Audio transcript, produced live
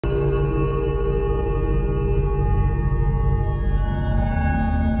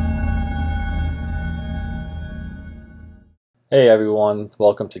Hey everyone,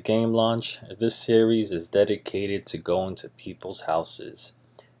 welcome to GameLaunch. This series is dedicated to going to people's houses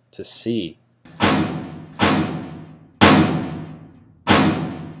to see. I've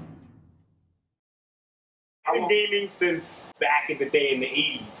been gaming since back in the day in the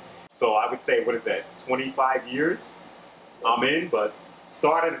 80s. So I would say, what is that, 25 years I'm in, but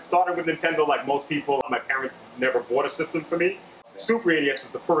started with Nintendo like most people. My parents never bought a system for me. The Super NES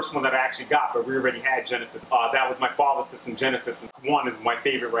was the first one that I actually got, but we already had Genesis. That was my father's system, Genesis. One is my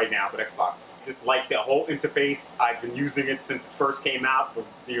favorite right now, but Xbox. Just like the whole interface. I've been using it since it first came out,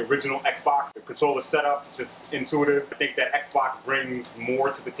 the original Xbox. The controller setup is just intuitive. I think that Xbox brings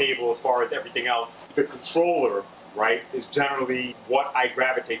more to the table as far as everything else. The controller, right, is generally what I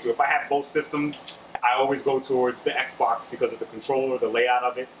gravitate to. If I have both systems, I always go towards the Xbox because of the controller, the layout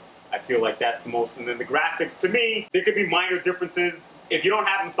of it. I feel like that's the most. And then the graphics, to me, there could be minor differences. If you don't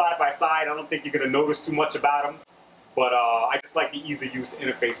have them side by side, I don't think you're going to notice too much about them. But I just like the ease of use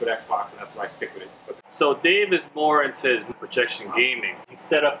interface with Xbox, and that's why I stick with it. So Dave is more into his projection gaming. He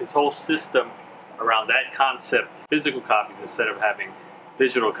set up his whole system around that concept, physical copies instead of having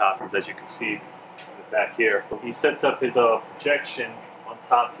digital copies, as you can see in the back here. He sets up his projection on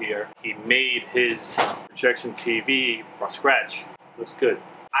top here. He made his projection TV from scratch. Looks good.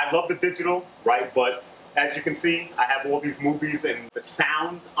 I love the digital, right? But as you can see, I have all these movies and the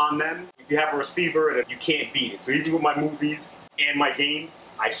sound on them. If you have a receiver, you can't beat it. So even with my movies and my games,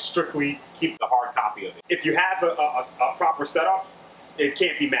 I strictly keep the hard copy of it. If you have a proper setup, it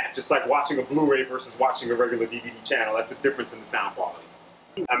can't be matched. Just like watching a Blu-ray versus watching a regular DVD channel. That's the difference in the sound quality.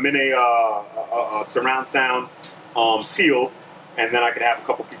 I'm in a surround sound field. And then I could have a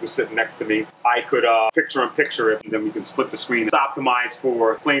couple people sitting next to me. I could picture-in-picture it, and then we can split the screen. It's optimized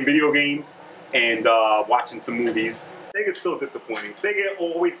for playing video games and watching some movies. Sega's so disappointing. Sega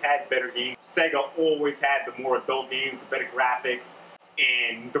always had better games. Sega always had the more adult games, the better graphics,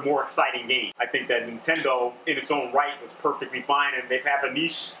 and the more exciting games. I think that Nintendo, in its own right, was perfectly fine, and they've had a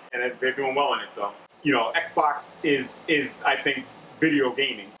niche, and they're doing well in it. So, you know, Xbox is I think, video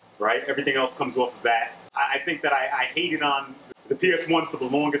gaming, right? Everything else comes off of that. I think that I hated on the PS1 for the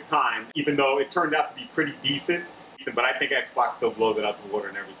longest time, even though it turned out to be pretty decent. But I think Xbox still blows it out the water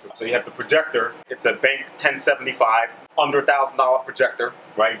and everything. So you have the projector. It's a Bank 1075, under $1,000 projector,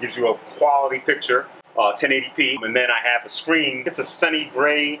 right? It gives you a quality picture, 1080p. And then I have a screen. It's a sunny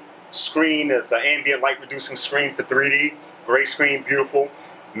gray screen. It's an ambient light reducing screen for 3D. Gray screen, beautiful.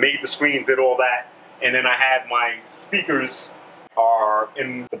 Made the screen, did all that. And then I have my speakers are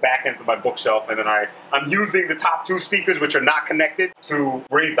in the back ends of my bookshelf, and then I'm using the top two speakers, which are not connected, to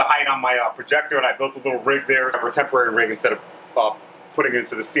raise the height on my projector, and I built a little rig there, a temporary rig, instead of putting it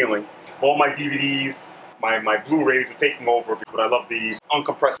into the ceiling. All my DVDs, my Blu-rays are taking over, but I love the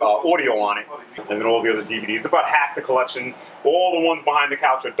uncompressed audio on it, and then all the other DVDs. About half the collection. All the ones behind the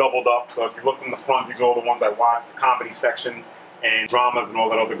couch are doubled up, so if you look in the front, these are all the ones I watched, the comedy section, and dramas and all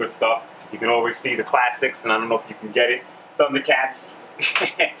that other good stuff. You can always see the classics, and I don't know if you can get it. Thundercats,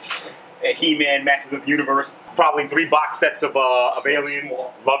 He-Man, Masters of the Universe, probably 3 box sets of Aliens.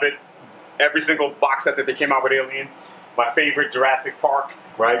 Love it. Every single box set that they came out with Aliens. My favorite, Jurassic Park,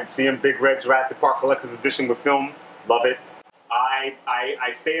 right? Seeing Big Red Jurassic Park Collector's Edition with film. Love it.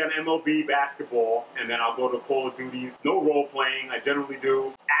 I stay on MLB basketball, and then I'll go to Call of Duties. No role playing. I generally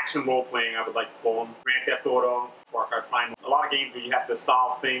do action role playing, I would like to call them. Grand Theft Auto, Far Cry Primal. A lot of games where you have to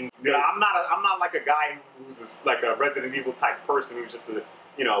solve things. You know, I'm not like a guy who's like a Resident Evil type person who's just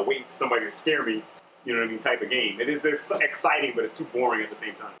waiting for somebody to scare me. You know what I mean? Type of game. It is exciting, but it's too boring at the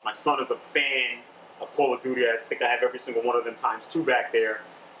same time. My son is a fan of Call of Duty. I think I have every single one of them ×2 back there.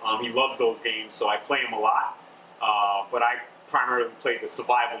 He loves those games, so I play them a lot. But I primarily play the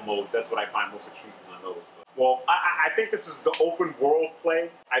survival modes. That's what I find most intriguing on those. Well, I think this is the open world play.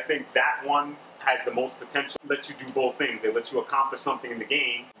 I think that one has the most potential. They let you do both things. They let you accomplish something in the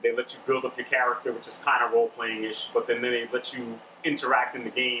game. They let you build up your character, which is kind of role-playing-ish, but then they let you interact in the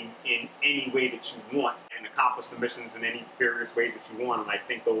game in any way that you want and accomplish the missions in any various ways that you want. And I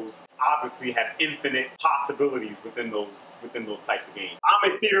think those obviously have infinite possibilities within those types of games.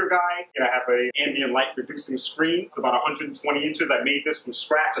 I'm a theater guy. I have an ambient light reducing screen. It's about 120 inches. I made this from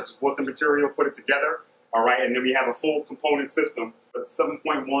scratch. I just bought the material, put it together. All right, and then we have a full component system. It's a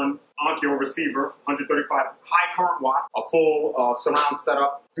 7.1 Onkyo receiver, 135 high current watts, a full surround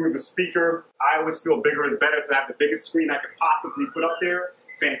setup through the speaker. I always feel bigger is better, so I have the biggest screen I could possibly put up there.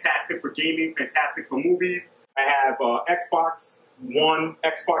 Fantastic for gaming, fantastic for movies. I have Xbox One,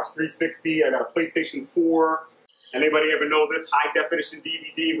 Xbox 360. I got a PlayStation 4. Anybody ever know this? High definition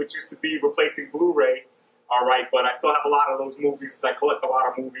DVD, which used to be replacing Blu-ray. All right, but I still have a lot of those movies. I collect a lot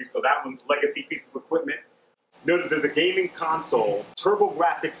of movies, so that one's legacy piece of equipment. know that there's a gaming console,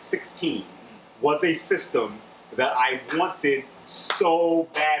 TurboGrafx 16, was a system that I wanted so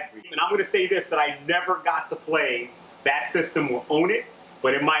badly. And I'm gonna say this, that I never got to play that system or own it,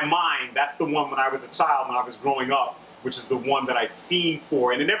 but in my mind, that's the one when I was a child, when I was growing up, which is the one that I fiend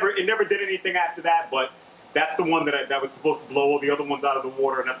for. And it never did anything after that, but that's the one that was supposed to blow all the other ones out of the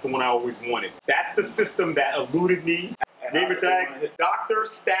water, and that's the one I always wanted. That's the system that eluded me. Gamertag, Dr.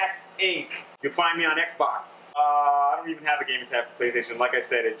 Stats Inc. You'll find me on Xbox. I don't even have a gamertag for PlayStation. Like I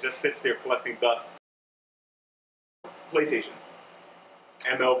said, it just sits there collecting dust. PlayStation.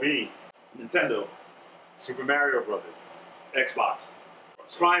 MLB. Nintendo. Super Mario Brothers. Xbox.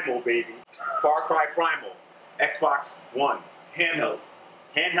 Primal, baby. Far Cry Primal. Xbox One. Handheld.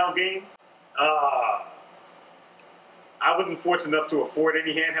 Handheld game? I wasn't fortunate enough to afford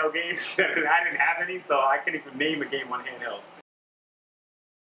any handheld games. I didn't have any, so I can't even name a game on handheld.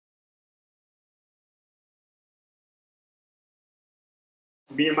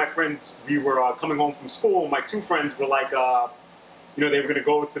 Me and my friends, we were coming home from school. My two friends were like, you know, they were going to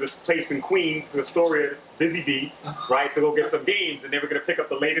go to this place in Queens, Astoria, Busy Bee, right, to go get some games, and they were going to pick up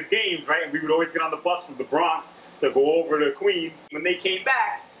the latest games, right? And we would always get on the bus from the Bronx to go over to Queens. When they came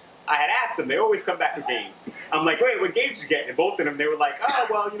back, I had asked them, they always come back with games. I'm like, wait, what games you getting? And both of them, they were like, oh,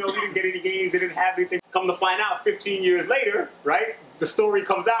 well, you know, we didn't get any games, they didn't have anything. Come to find out, 15 years later, right, the story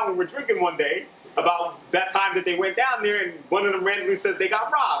comes out when we're drinking one day about that time that they went down there, and one of them randomly says they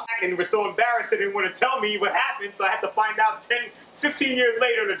got robbed. And we're so embarrassed they didn't want to tell me what happened, so I had to find out 15 years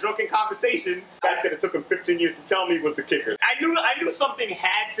later in a drunken conversation. The fact that it took them 15 years to tell me was the kicker. I knew something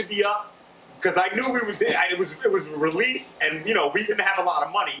had to be up, because I knew we were there. It was released, and you know, we didn't have a lot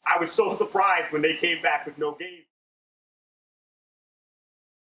of money. I was so surprised when they came back with no games.